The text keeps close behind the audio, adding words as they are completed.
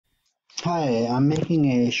Hi, I'm making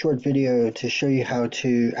a short video to show you how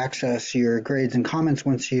to access your grades and comments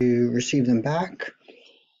once you receive them back.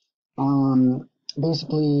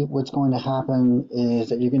 Basically, what's going to happen is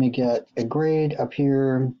that you're going to get a grade up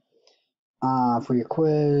here for your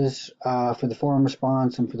quiz, for the forum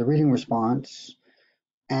response, and for the reading response.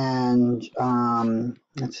 And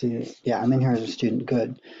let's see, yeah, I'm in here as a student.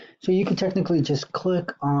 Good. So you could technically just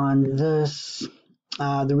click on this,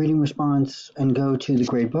 the reading response, and go to the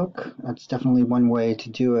gradebook. That's definitely one way to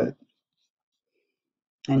do it.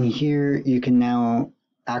 And here you can now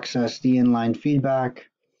access the inline feedback,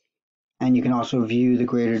 and you can also view the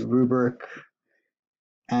graded rubric.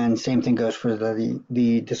 And same thing goes for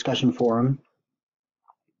the discussion forum.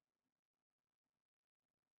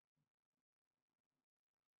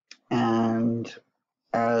 And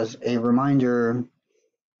as a reminder,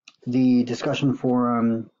 the discussion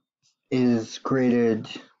forum is graded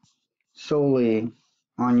solely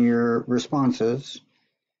on your responses.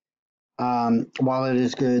 While it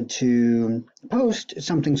is good to post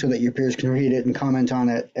something so that your peers can read it and comment on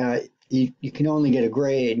it, you can only get a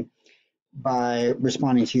grade by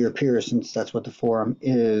responding to your peers, since that's what the forum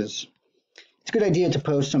is. It's a good idea to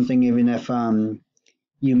post something even if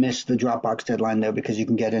you miss the Dropbox deadline, though, because you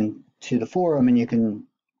can get into the forum and you can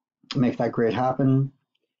make that grade happen.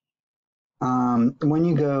 When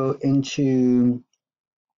you go into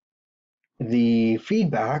the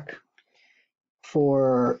feedback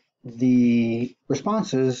for the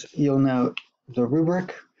responses, you'll note the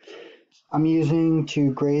rubric I'm using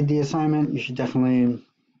to grade the assignment. You should definitely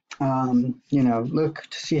look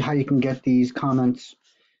to see how you can get these boxes,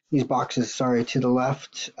 to the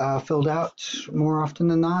left filled out more often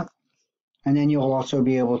than not. And then you'll also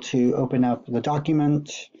be able to open up the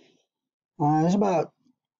document. There's about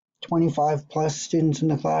 25 plus students in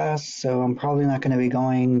the class, so I'm probably not going to be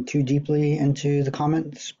going too deeply into the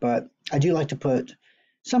comments, but I do like to put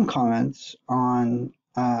some comments on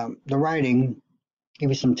the writing,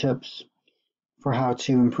 give you some tips for how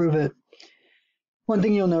to improve it. One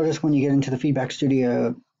thing you'll notice when you get into the Feedback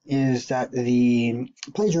Studio is that the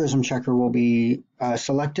plagiarism checker will be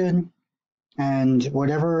selected, and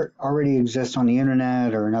whatever already exists on the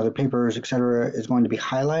internet or in other papers, etc., is going to be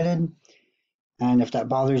highlighted. And if that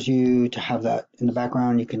bothers you to have that in the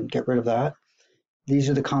background, you can get rid of that. These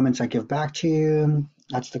are the comments I give back to you.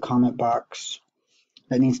 That's the comment box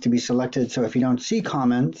that needs to be selected. So if you don't see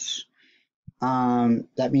comments,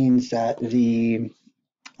 that means that the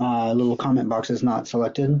little comment box is not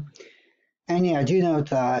selected. And yeah, I do note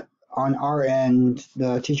that on our end,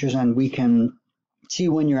 the teacher's end, we can see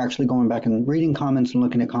when you're actually going back and reading comments and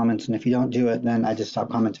looking at comments. And if you don't do it, then I just stop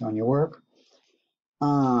commenting on your work.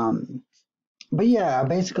 But yeah,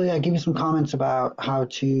 basically I give you some comments about how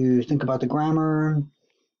to think about the grammar,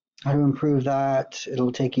 how to improve that.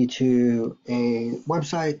 It'll take you to a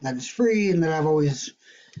website that is free and that I've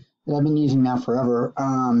been using now forever,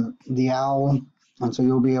 the OWL. And so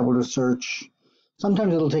you'll be able to search.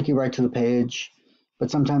 Sometimes it'll take you right to the page, but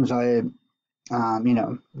sometimes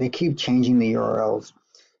they keep changing the URLs.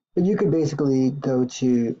 But you could basically go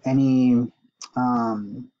to any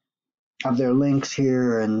of their links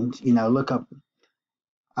here and, look up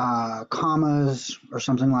commas or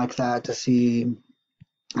something like that to see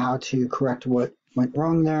how to correct what went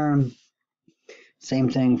wrong there. Same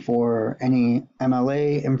thing for any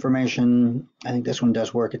MLA information. I think this one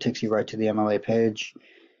does work. It takes you right to the MLA page.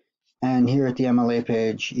 And here at the MLA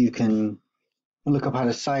page, you can look up how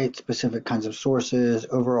to cite specific kinds of sources,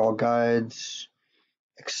 overall guides,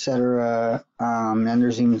 etc. And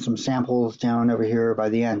there's even some samples down over here by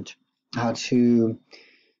the end, how to,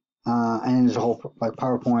 and there's a whole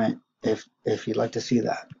PowerPoint if you'd like to see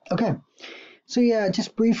that. Okay. So yeah,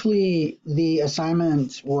 just briefly, the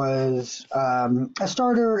assignment was a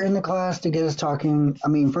starter in the class to get us talking. I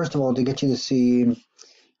mean, first of all, to get you to see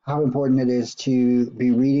how important it is to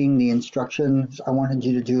be reading the instructions. I wanted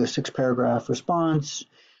you to do a 6-paragraph response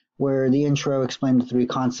where the intro explained the 3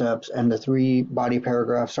 concepts and the 4 body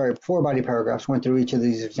paragraphs went through each of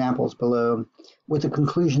these examples below with a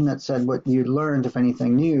conclusion that said what you'd learned, if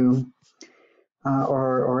anything new,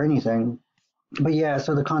 or anything. But yeah,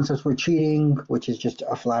 so the concepts were cheating, which is just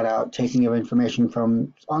a flat out taking of information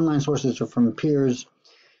from online sources or from peers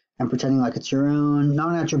and pretending like it's your own,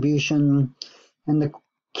 non-attribution. And the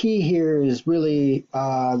key here is really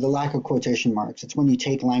the lack of quotation marks. It's when you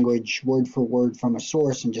take language word for word from a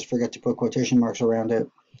source and just forget to put quotation marks around it.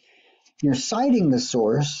 You're citing the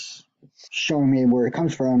source, showing me where it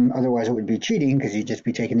comes from. Otherwise, it would be cheating because you'd just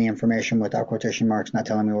be taking the information without quotation marks, not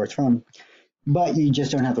telling me where it's from. But you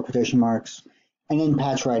just don't have the quotation marks. And then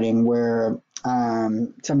patch writing, where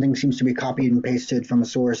something seems to be copied and pasted from a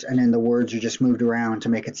source, and then the words are just moved around to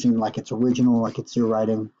make it seem like it's original, like it's your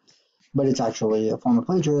writing, but it's actually a form of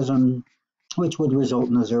plagiarism, which would result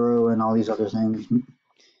in a zero and all these other things,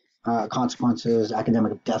 consequences,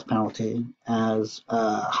 academic death penalty, as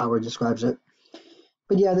Howard describes it.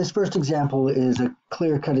 But yeah, this first example is a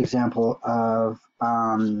clear-cut example of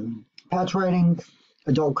patch writing,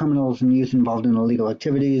 adult criminals and youth involved in illegal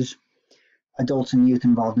activities. Adults and youth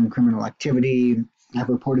involved in criminal activity have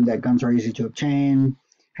reported that guns are easy to obtain,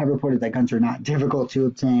 have reported that guns are not difficult to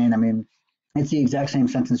obtain. I mean, it's the exact same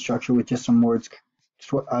sentence structure with just some words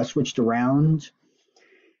switched around.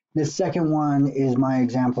 This second one is my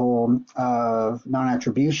example of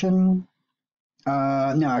non-attribution.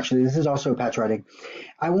 No, actually, this is also patch writing.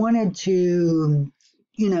 I wanted to,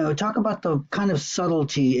 talk about the kind of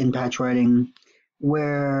subtlety in patch writing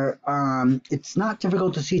where it's not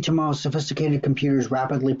difficult to see tomorrow's sophisticated computers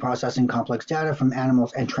rapidly processing complex data from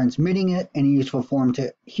animals and transmitting it in a useful form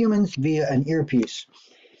to humans via an earpiece.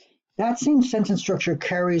 That same sentence structure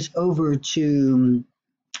carries over to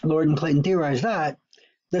Lord and Clayton theorized that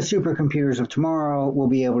the supercomputers of tomorrow will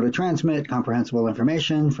be able to transmit comprehensible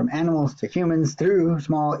information from animals to humans through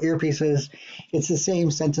small earpieces. It's the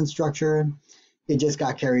same sentence structure. It just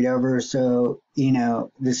got carried over. So,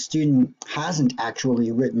 the student hasn't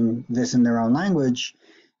actually written this in their own language.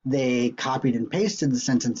 They copied and pasted the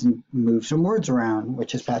sentence and moved some words around,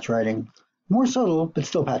 which is patch writing. More subtle, but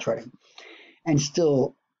still patch writing. And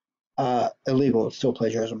still illegal. It's still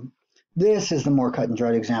plagiarism. This is the more cut and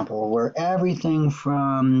dried example where everything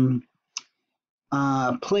from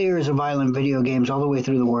players of violent video games all the way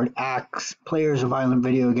through the word axe, players of violent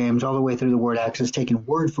video games all the way through the word axe is taken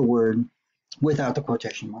word for word without the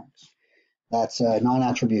quotation marks. That's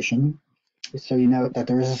non-attribution. So you know that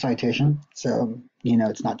there is a citation. So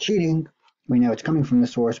it's not cheating. We know it's coming from the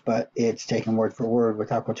source, but it's taken word for word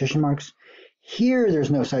without quotation marks. Here,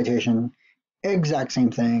 there's no citation. Exact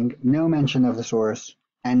same thing. No mention of the source,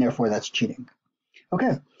 and therefore that's cheating.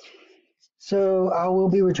 Okay. So I will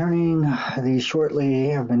be returning these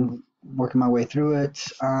shortly. I've been working my way through it.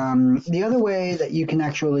 The other way that you can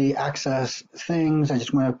actually access things, I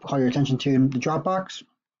just want to call your attention to the Dropbox,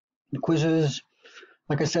 the quizzes.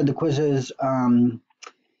 Like I said, the quizzes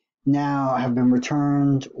now have been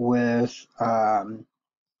returned with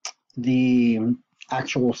the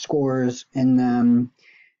actual scores in them,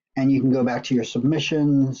 and you can go back to your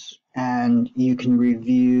submissions and you can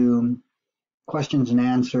review questions and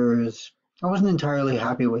answers. I wasn't entirely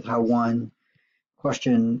happy with how one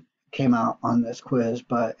question came out on this quiz,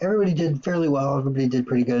 but everybody did fairly well. Everybody did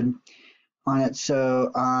pretty good on it.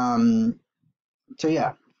 So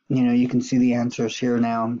yeah, you can see the answers here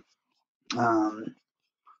now.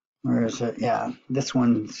 Where is it? Yeah, this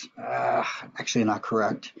one's actually not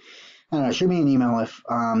correct. I don't know. Shoot me an email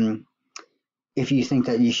if you think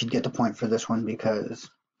that you should get the point for this one, because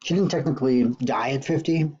she didn't technically die at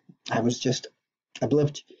 50. I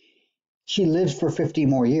blipped. She lived for 50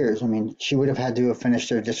 more years. I mean, she would have had to have finished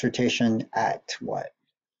her dissertation at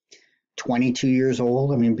 22 years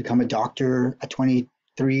old. I mean, become a doctor at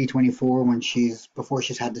 23, 24 before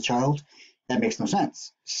she's had the child. That makes no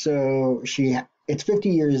sense. So it's 50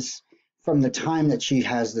 years from the time that she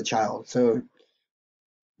has the child. So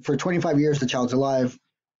for 25 years, the child's alive.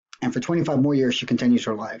 And for 25 more years, she continues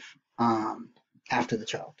her life after the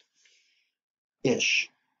child. Ish.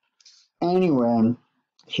 Anyway,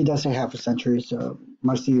 she does say half a century, so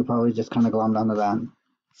most of you probably just kind of glommed onto that.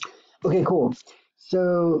 Okay, cool.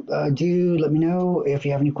 So do let me know if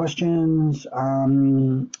you have any questions.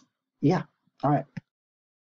 Yeah, all right.